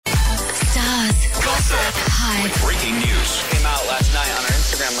Hi. With breaking news. Came out last night on our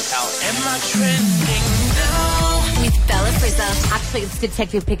Instagram account. Am I trending now? With Bella Frizzer. Actually, it's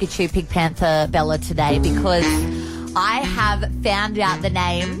Detective Pikachu, Pig Panther Bella today because I have found out the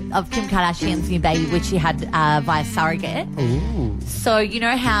name of Kim Kardashian's new baby, which she had via surrogate. Ooh. So you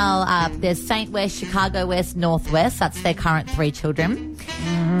know how there's St. West, Chicago West, Northwest. That's their current 3 children.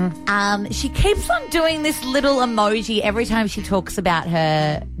 She keeps on doing this little emoji every time she talks about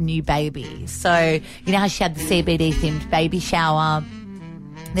her new baby. So you know how she had the CBD themed baby shower.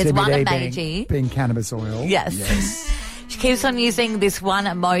 There's one CBD emoji. being cannabis oil. Yes. She keeps on using this one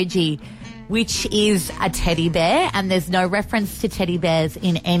emoji, which is a teddy bear, and there's no reference to teddy bears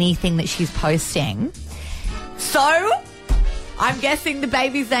in anything that she's posting. So, I'm guessing the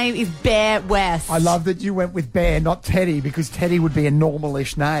baby's name is Bear West. I love that you went with Bear, not Teddy, because Teddy would be a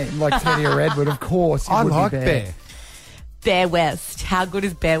normal-ish name, like Teddy or Edward, of course. I like Bear. Bear West. How good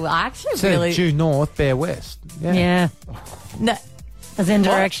is Bear West? I actually So really... due north, Bear west. Yeah. No, As in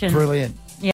direction. Brilliant.